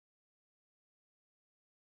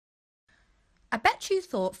I bet you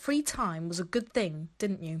thought free time was a good thing,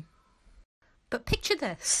 didn't you? But picture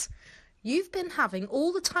this. You've been having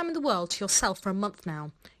all the time in the world to yourself for a month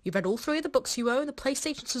now. You've read all 3 of the books you own, the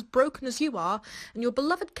PlayStation's as broken as you are, and your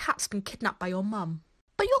beloved cat's been kidnapped by your mum.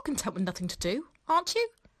 But you're content with nothing to do, aren't you?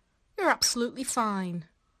 You're absolutely fine.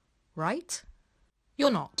 Right?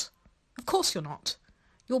 You're not. Of course you're not.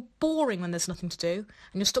 You're boring when there's nothing to do,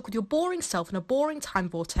 and you're stuck with your boring self in a boring time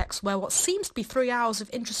vortex where what seems to be 3 hours of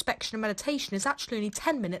introspection and meditation is actually only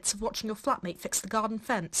 10 minutes of watching your flatmate fix the garden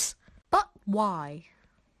fence. But why?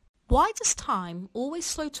 Why does time always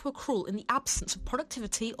slow to a crawl in the absence of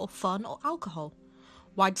productivity or fun or alcohol?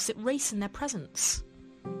 Why does it race in their presence?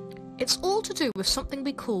 It's all to do with something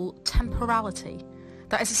we call temporality.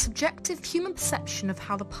 That is a subjective human perception of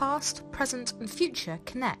how the past, present and future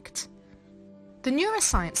connect. The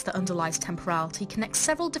neuroscience that underlies temporality connects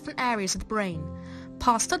several different areas of the brain.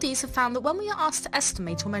 Past studies have found that when we are asked to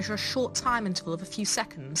estimate or measure a short time interval of a few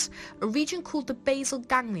seconds, a region called the basal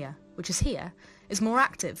ganglia, which is here, is more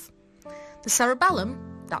active. The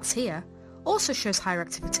cerebellum, that's here, also shows higher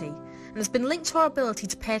activity and has been linked to our ability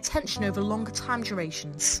to pay attention over longer time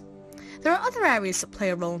durations. There are other areas that play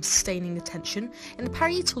a role in sustaining attention in the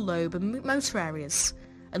parietal lobe and motor areas,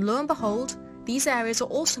 and lo and behold, these areas are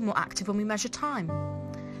also more active when we measure time.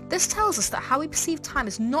 This tells us that how we perceive time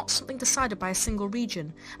is not something decided by a single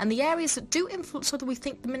region, and the areas that do influence whether we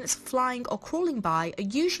think the minutes flying or crawling by are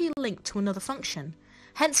usually linked to another function.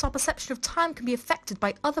 Hence, our perception of time can be affected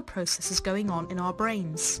by other processes going on in our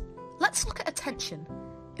brains. Let's look at attention.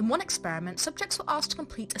 In one experiment, subjects were asked to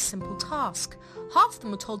complete a simple task. Half of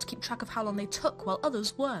them were told to keep track of how long they took, while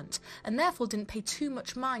others weren't, and therefore didn't pay too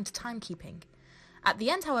much mind to timekeeping. At the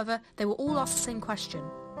end, however, they were all asked the same question: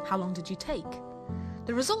 how long did you take?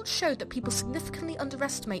 The results showed that people significantly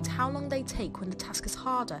underestimate how long they take when the task is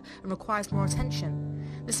harder and requires more attention.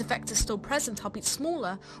 This effect is still present, albeit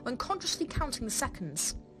smaller, when consciously counting the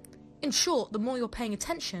seconds. In short, the more you're paying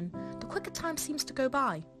attention, the quicker time seems to go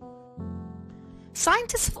by.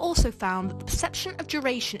 Scientists have also found that the perception of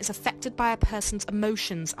duration is affected by a person's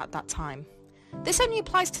emotions at that time. This only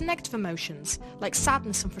applies to negative emotions, like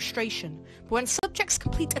sadness and frustration, but when subjects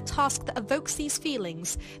complete a task that evokes these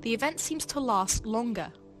feelings, the event seems to last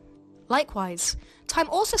longer. Likewise, time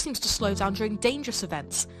also seems to slow down during dangerous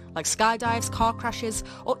events, like skydives, car crashes,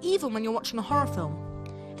 or even when you're watching a horror film.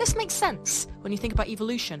 This makes sense when you think about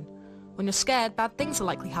evolution. When you're scared, bad things are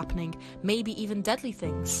likely happening, maybe even deadly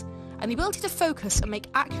things. And the ability to focus and make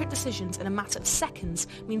accurate decisions in a matter of seconds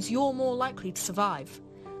means you're more likely to survive.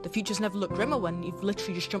 The future's never looked grimmer when you've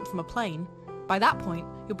literally just jumped from a plane. By that point,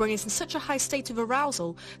 your brain is in such a high state of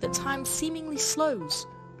arousal that time seemingly slows,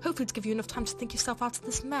 hopefully to give you enough time to think yourself out of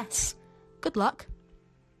this mess. Good luck.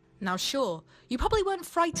 Now sure, you probably weren't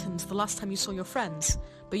frightened the last time you saw your friends,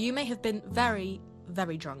 but you may have been very,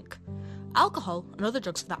 very drunk. Alcohol, and other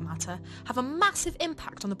drugs for that matter, have a massive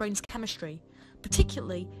impact on the brain's chemistry.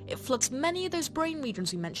 Particularly, it floods many of those brain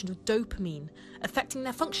regions we mentioned with dopamine, affecting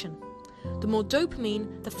their function. The more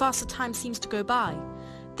dopamine, the faster time seems to go by.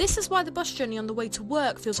 This is why the bus journey on the way to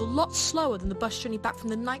work feels a lot slower than the bus journey back from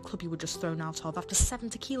the nightclub you were just thrown out of after 7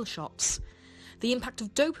 tequila shots. The impact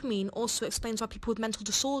of dopamine also explains why people with mental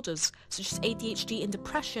disorders, such as ADHD and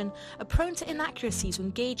depression, are prone to inaccuracies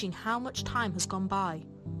when gauging how much time has gone by.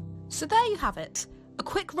 So there you have it, a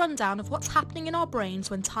quick rundown of what's happening in our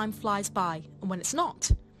brains when time flies by, and when it's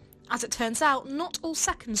not. As it turns out, not all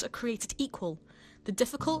seconds are created equal. The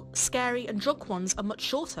difficult, scary and drunk ones are much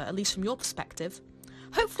shorter, at least from your perspective.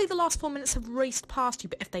 Hopefully the last 4 minutes have raced past you,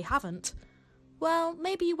 but if they haven't, well,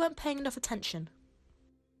 maybe you weren't paying enough attention.